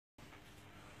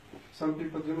some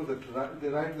people, you know, that they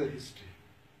write the history.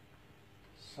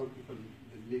 Some people,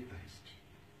 they make the history.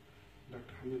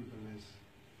 Dr. Hamid Banez,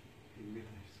 he made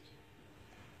the history.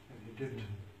 And he did,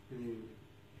 meaning,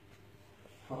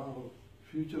 for our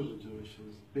future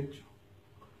generations, big job.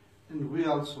 And we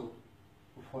also,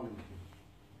 who follow him,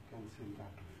 can see in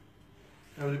that way.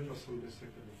 Every person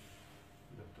basically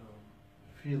that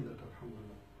feel that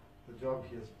Alhamdulillah, the job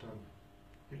he has done,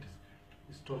 it is great.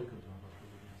 Historical job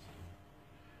Alhamdulillah he has done.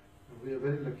 And we are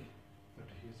very lucky that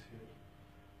he is here.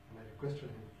 And I requested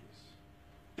him, please,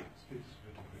 speak a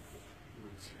little bit.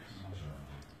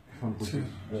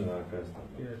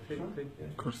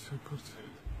 Of course.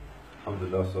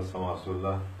 Alhamdulillah,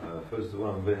 Rasulullah. First of all,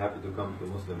 I'm very happy to come to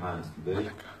Muslim Hands today.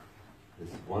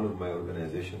 It's one of my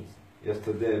organizations.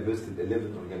 Yesterday I visited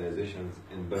 11 organizations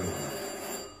in Birmingham,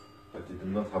 but it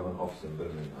did not have an office in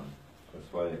Birmingham. That's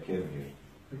why I came here,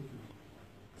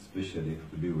 especially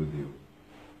to be with you.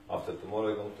 After tomorrow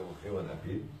I'm going to Mukhim and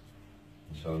Appeal,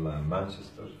 inshallah, in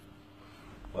Manchester.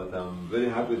 But I'm very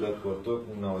happy that we're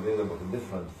talking nowadays about a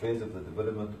different phase of the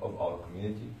development of our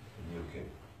community in the UK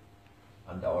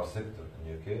and our sector in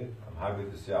the UK. I'm happy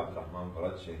to see Abdurrahman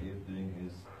Farad Shahid doing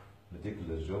his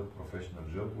meticulous job, professional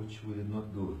job, which we did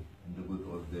not do in the good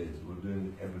old days. We're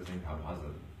doing everything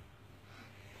haphazardly.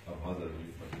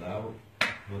 But now,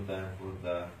 no time for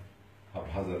the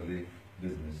haphazardly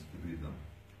business to be done.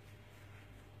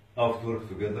 We have to work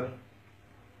together,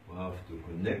 we have to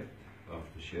connect, we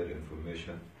have to share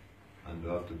information, and we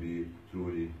have to be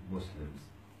truly Muslims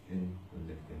in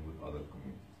connecting with other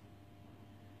communities.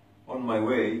 On my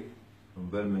way from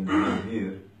Birmingham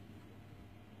here,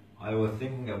 I was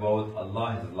thinking about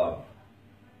Allah's love.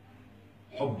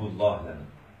 Hubbullah lana.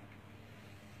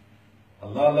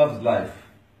 Allah loves life.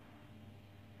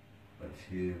 But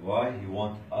why He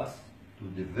wants us to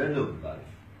develop life,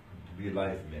 to be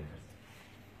life makers.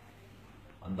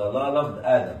 And Allah loved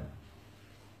Adam.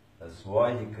 That's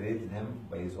why He created him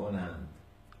by His own hand.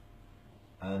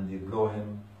 And He blew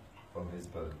him from His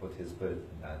spirit, put His spirit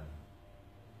in Adam.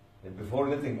 And before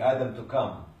letting Adam to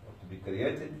come, to be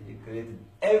created, He created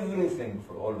everything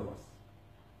for all of us.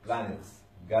 Planets,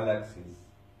 galaxies,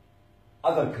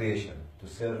 other creation to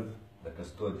serve the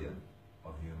custodian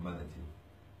of humanity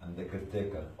and the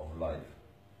caretaker of life,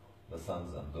 the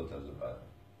sons and daughters of Adam.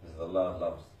 This is Allah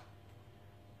loves.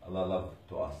 Allah loved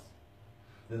to us.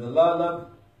 Then Allah loved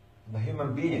the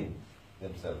human being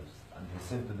themselves, and He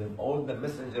sent to them all the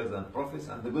messengers and prophets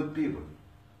and the good people,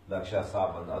 like Shah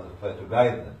Saab and others, to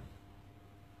guide them.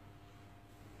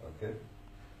 Okay?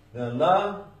 Then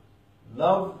Allah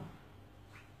loved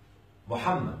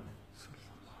Muhammad,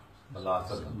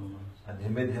 and He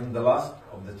made him the last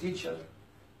of the teachers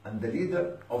and the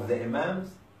leader of the imams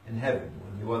in heaven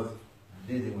when he was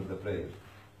leading with the prayer.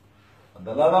 And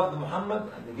Allah loved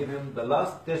Muhammad and He gave him the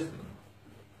last testament,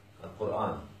 the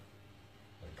Quran,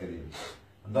 the Kareem.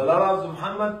 And Allah loves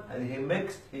Muhammad and He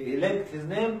linked his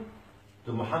name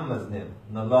to Muhammad's name.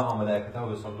 إن الله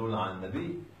وملائكته يصلون على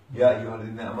النبي يا أيها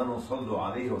الذين آمنوا صلوا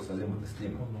عليه وسلموا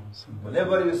تسليما.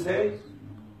 Whenever you say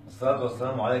الصلاة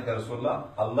والسلام عليك يا رسول الله,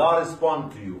 Allah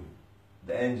responds to you.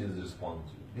 The angels respond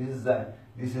to you.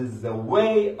 This is the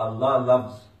way Allah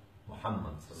loves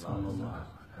Muhammad.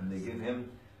 And they give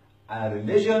him a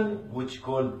religion which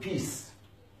called peace.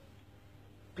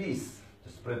 Peace,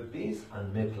 to spread peace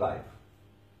and make life,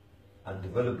 and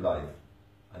develop life,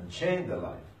 and change the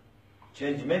life.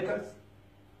 Change makers,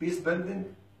 peace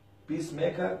building,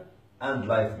 peacemaker, and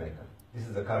life maker. This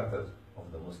is the character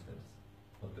of the Muslims,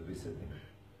 not to be sitting.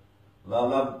 Allah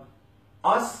loved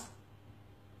us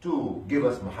to give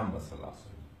us Muhammad sallallahu alaihi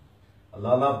wasallam.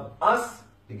 Allah loved us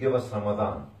to give us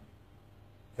Ramadan.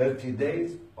 30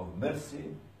 days of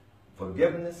mercy,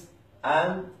 forgiveness,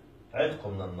 and عتق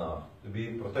من النار, to be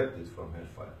protected from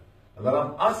hellfire. Allah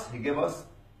loved us, He gave us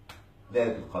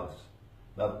Laylat al-Qadr.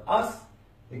 Loved us,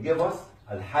 He gave us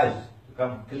Al-Hajj, to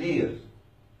come clear,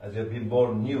 as you have been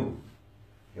born new.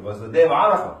 Give us the day of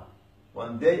Arafah,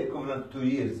 one day equivalent to 2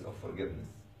 years of forgiveness.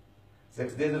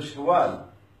 6 days of Shawwal,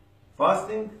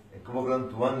 fasting, equivalent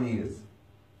to 1 year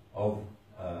of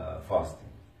fasting.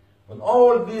 When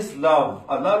all this love,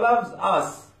 Allah loves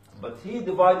us, but He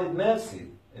divided mercy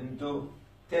into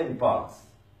 10 parts.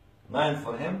 9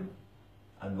 for Him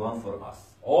and 1 for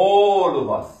us. All of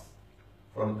us,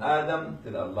 from Adam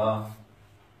till Allah,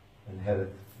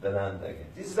 inherit the land again.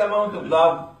 This is the amount of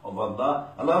love of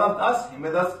Allah. Allah loved us, He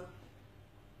made us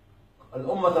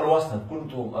الأمة الوسطى.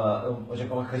 كنتم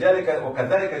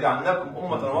وكذلك جعلناكم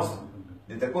أمة وسطى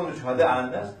لتكونوا شهداء على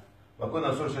الناس وكنا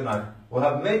رسول شهداء. We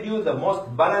have made you the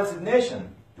most balanced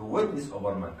nation to witness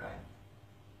over mankind.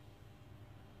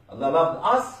 Allah loved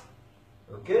us,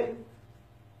 okay,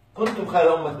 كنتم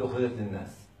خير أمة أخرجت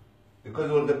للناس. Because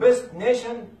you were the best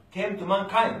nation came to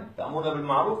mankind. تأمرون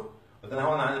بالمعروف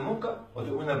وتنهون عن المنكر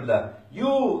وتؤمنون بالله.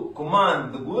 You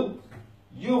command the good,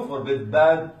 you forbid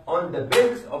bad on the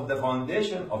basis of the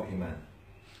foundation of Iman.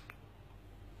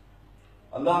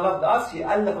 Allah loved us, He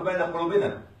ألف بين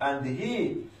قلوبنا, and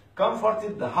He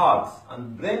comforted the hearts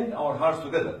and bring our hearts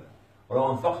together.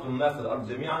 ولو أنفقتم ما في الأرض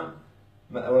جميعا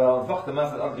ولو أنفقت ما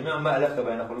في الأرض جميعا ما ألفت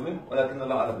بين قلوبهم ولكن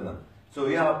الله ألف بينهم. So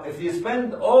if you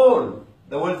spend all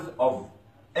the wealth of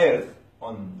earth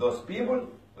on those people,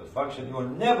 the function, you will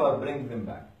never bring them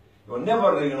back. You will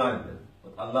never reunite them.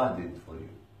 But Allah did for you.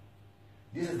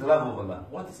 This is the love of Allah.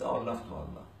 What is our love to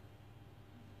Allah?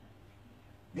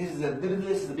 This is a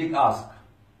big ask.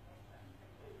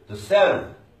 To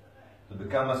serve, to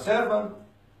become a servant,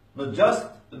 not just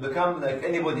to become like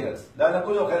anybody else. لا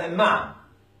نكون كالإمعة.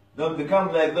 Don't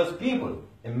become like those people.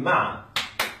 إمعة.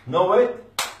 No weight,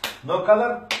 no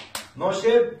color, no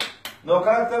shape, no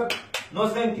character, no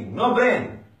thinking, no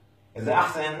brain. إذا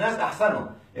أحسن الناس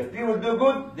أحسنهم. If people do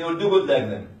good, they will do good like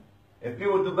them. If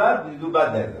people do bad, they do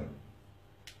bad like them.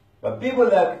 But people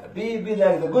be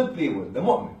like the good people, the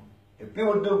mu'min. If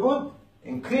people do good,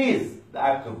 increase the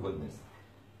act of goodness.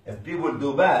 If people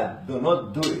do bad, do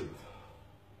not do it.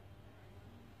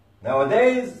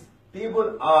 Nowadays,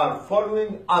 people are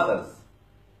following others.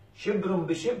 شبر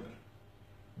بشبر،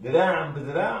 ذراع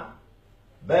بذراع،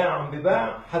 باع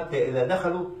بباع، حتى إذا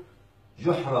دخلوا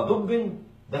جحر ضب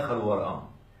دخلوا وراءهم.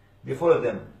 They follow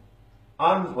them.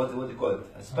 Arms, what do you call it?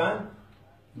 A span?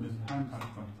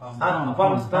 A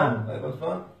palm span.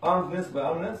 Arms length by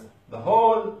arm length. The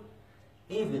whole,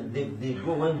 even they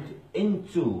go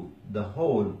into the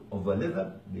whole of a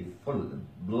leather, they follow them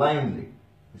blindly.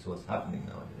 This is what's happening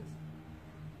nowadays.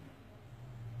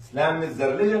 Islam is the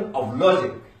religion of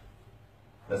logic.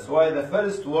 That's why the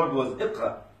first word was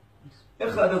Iqra.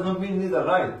 Iqra does not mean neither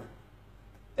right.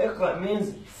 Iqra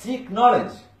means seek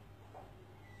knowledge.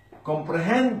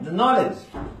 Comprehend the knowledge.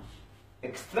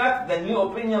 Extract the new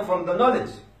opinion from the knowledge.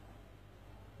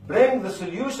 Bring the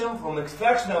solution from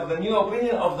extraction of the new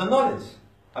opinion of the knowledge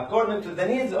according to the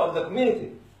needs of the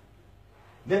community.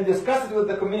 Then discuss it with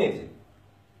the community.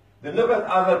 Then look at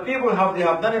other people how they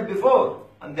have done it before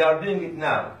and they are doing it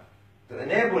now to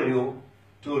enable you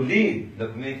to lead the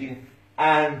community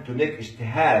and to make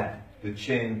ijtihad to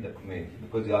change the community,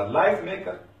 because you are life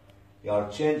maker, you are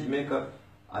change maker,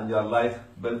 and you are life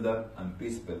builder and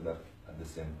peace builder at the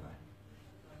same time.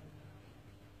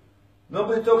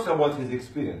 Nobody talks about his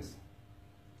experience.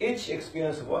 Each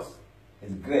experience of us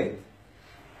is great.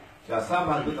 Shassam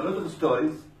has got a lot of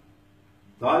stories.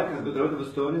 Tariq has got a lot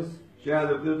of stories. Shah has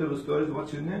got a lot of stories.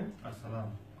 What's your name? Arsalan.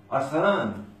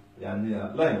 Arsalan.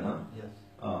 يعني Lion, huh? Yes.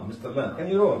 Mr. Lion. Can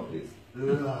you roll, please?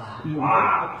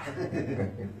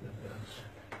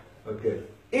 Okay.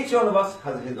 Each one of us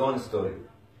has his own story.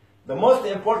 The most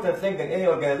important thing in any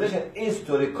organization is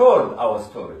to record our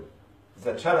story. It's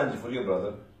a challenge for you,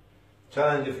 brother.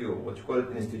 Challenge of you, what you call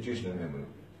it institutional memory.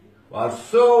 We are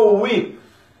so weak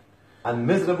and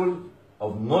miserable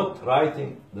of not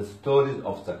writing the stories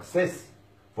of success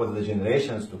for the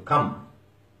generations to come.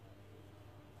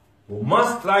 We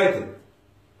must write it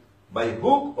by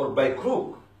hook or by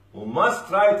crook. We must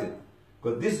write it,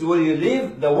 because this is where you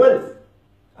leave the wealth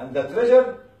and the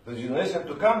treasure for the generation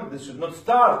to come. They should not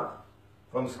start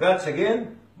from scratch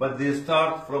again, but they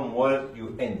start from where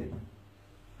you ended.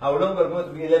 How long are we going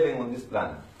to be living on this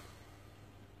planet?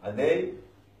 A day,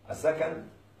 a second,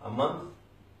 a month,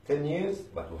 10 years,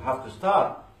 but we have to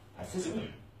start a system.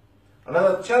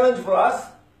 Another challenge for us,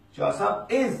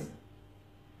 is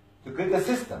to create a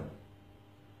system,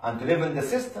 and to live in the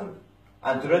system,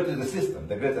 and to relate to the system,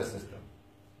 the greater system.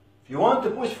 If you want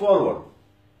to push forward,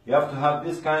 you have to have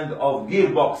this kind of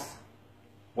gearbox.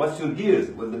 What's your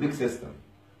gears with the big system?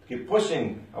 Keep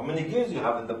pushing. How many gears you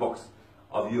have in the box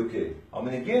of UK? How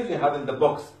many gears you have in the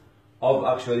box of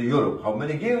actually Europe? How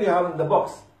many gears you have in the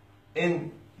box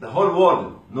in the whole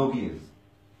world? No gears.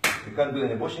 You can't do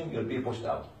any pushing, you'll be pushed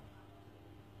out.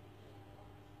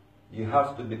 You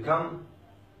have to become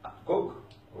a cook,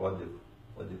 or what do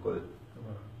you call it?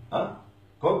 Huh?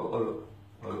 Cook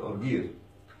or gear?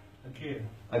 A gear.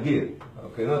 A gear.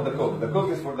 Okay, not the cook. The cook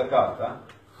is for the cart, huh?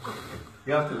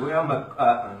 You have to become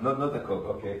not a cook,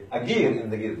 okay. A gear in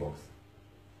the gearbox.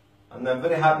 And I'm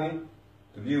very happy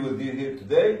to be with you here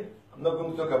today. I'm not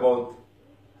going to talk about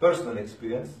personal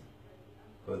experience,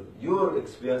 because your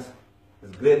experience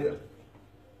is greater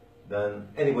than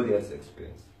anybody else's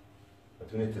experience.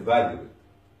 But we need to value it.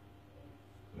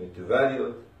 We need to value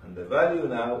it, and the value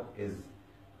now is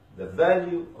the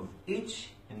value of each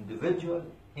individual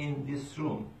in this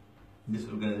room. in this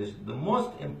organization, the most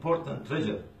important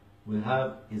treasure we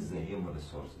have is the human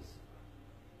resources.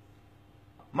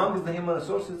 Amongst the human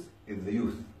resources is the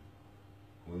youth.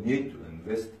 We need to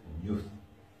invest in youth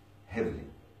heavily.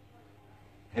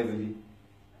 Heavily,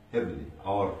 heavily.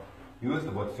 Our youth,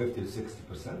 about 50 to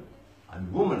 60%,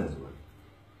 and women as well.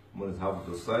 Women is half of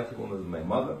the society. Women is my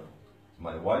mother,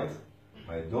 my wife,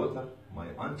 my daughter, my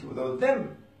auntie. Without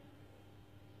them,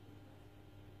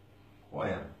 who I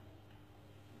am?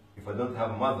 If I don't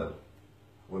have a mother,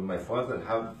 will my father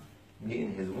have me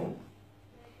in his womb?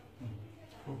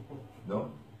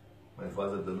 No? My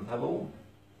father doesn't have a womb.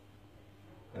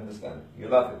 You understand? You're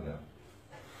laughing now.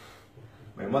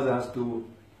 My mother has to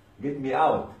get me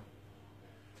out,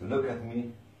 to look at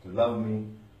me, to love me,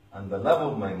 and the love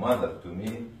of my mother to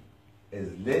me is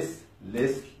less,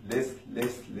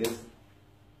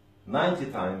 90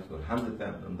 times or 100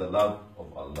 times than the love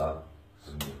of Allah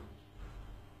to me.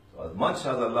 So as much as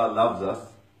Allah loves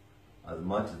us, as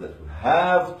much as that we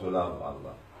have to love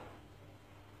Allah.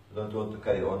 I don't want to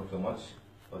carry on too much,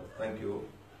 but thank you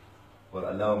for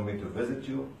allowing me to visit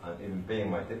you and even paying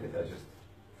my ticket.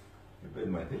 You paid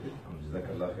my ticket.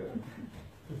 Jazakallah khair.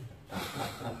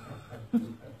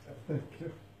 Thank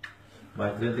you. My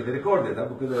train ticket recorded,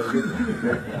 because I get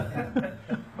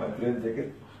my train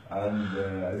ticket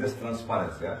and this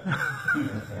transparency.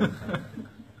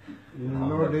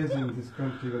 Nowadays in this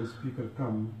country, when speaker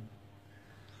come,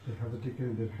 they have the ticket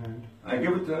in their hand. I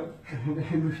give it to him.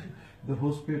 And the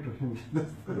host pay to him.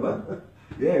 What?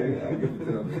 Yeah, I give it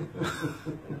to him.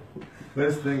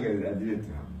 First thing I did it to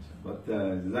him. But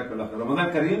Jazakallah khair. Ramadan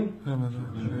Kareem.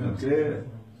 Okay.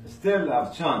 Still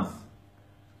have chance.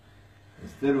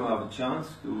 Still have a chance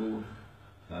to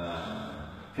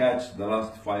catch the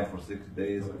last 5 or 6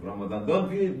 days of Ramadan.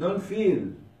 Don't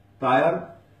feel tired,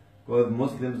 because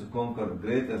Muslims conquer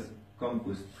greatest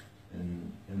conquest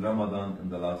in Ramadan in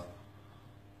the last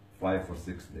 5 or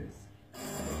 6 days.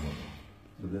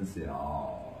 So then say,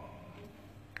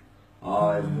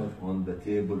 I'm not on the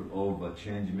table of a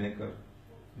change maker,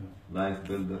 life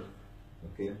builder,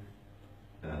 okay,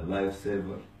 life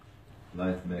saver,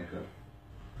 life maker.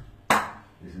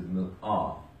 This is not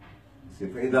You say,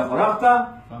 فإذا فرغت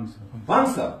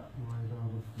فانصب.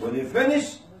 When you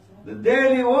finish the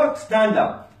daily work, stand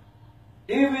up.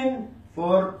 Even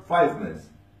for 5 minutes,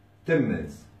 10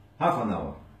 minutes, half an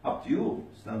hour. Up to you,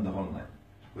 stand the whole night.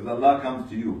 Because Allah comes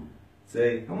to you,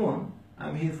 say, come on,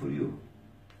 I'm here for you.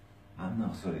 I'm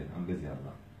not sorry, I'm busy,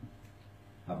 Allah.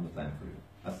 I have no time for you.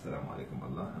 Assalamu alaikum,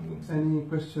 Allah. I'm going to say. Any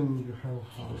question you have?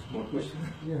 More questions?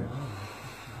 Yeah.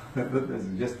 That's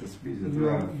just a speech.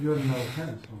 You're in our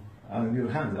hands. So. In your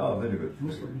hands, very good.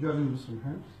 You're in Muslim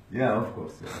hands? Yeah, of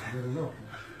course. Yeah. Very well.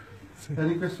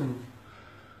 Any question?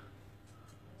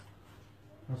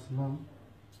 Aslam?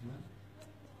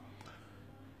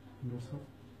 No, sir.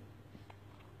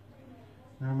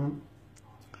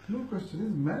 No question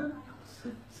is man.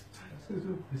 This is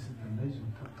the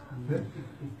legend.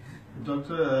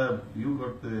 Doctor, you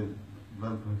got the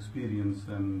wealth of experience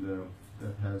and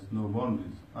that has no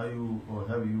boundaries. Are you or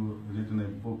have you written a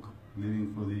book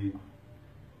leading for the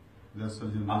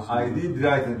surgeon? I did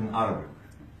write it in Arabic.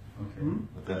 Okay.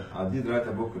 But I did write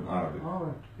a book in Arabic. All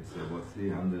right. It's about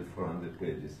 300, 400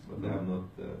 pages, but I have not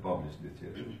published it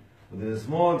yet. But there's a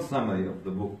small summary of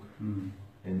the book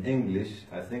in English.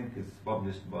 I think it's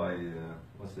published by,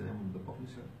 what's the name of the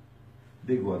publisher?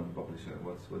 Big one publisher.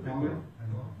 What's what they call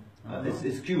it?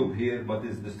 It's Cube here, but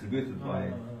it's distributed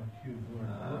by.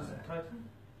 What's the title?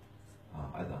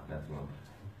 I can't remember.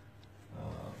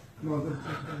 No,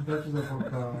 that is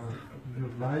about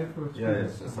your life or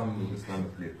experience? Yes, some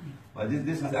Islamic clip. But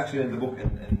this is actually in the book in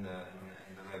the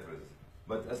libraries.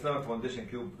 But Islamic Foundation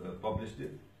Cube published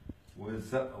it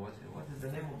with what is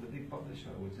the name of the big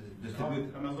publisher which is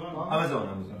distributed? Amazon.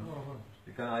 Amazon.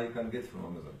 You can get from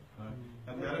Amazon.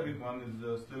 And the Arabic one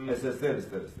is still. It's still.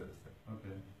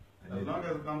 Okay. As long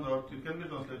as it comes out, it can be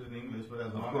translated in English, but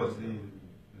as long as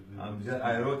I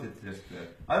wrote it just.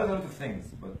 I wrote a lot of things,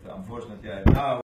 but unfortunately, now.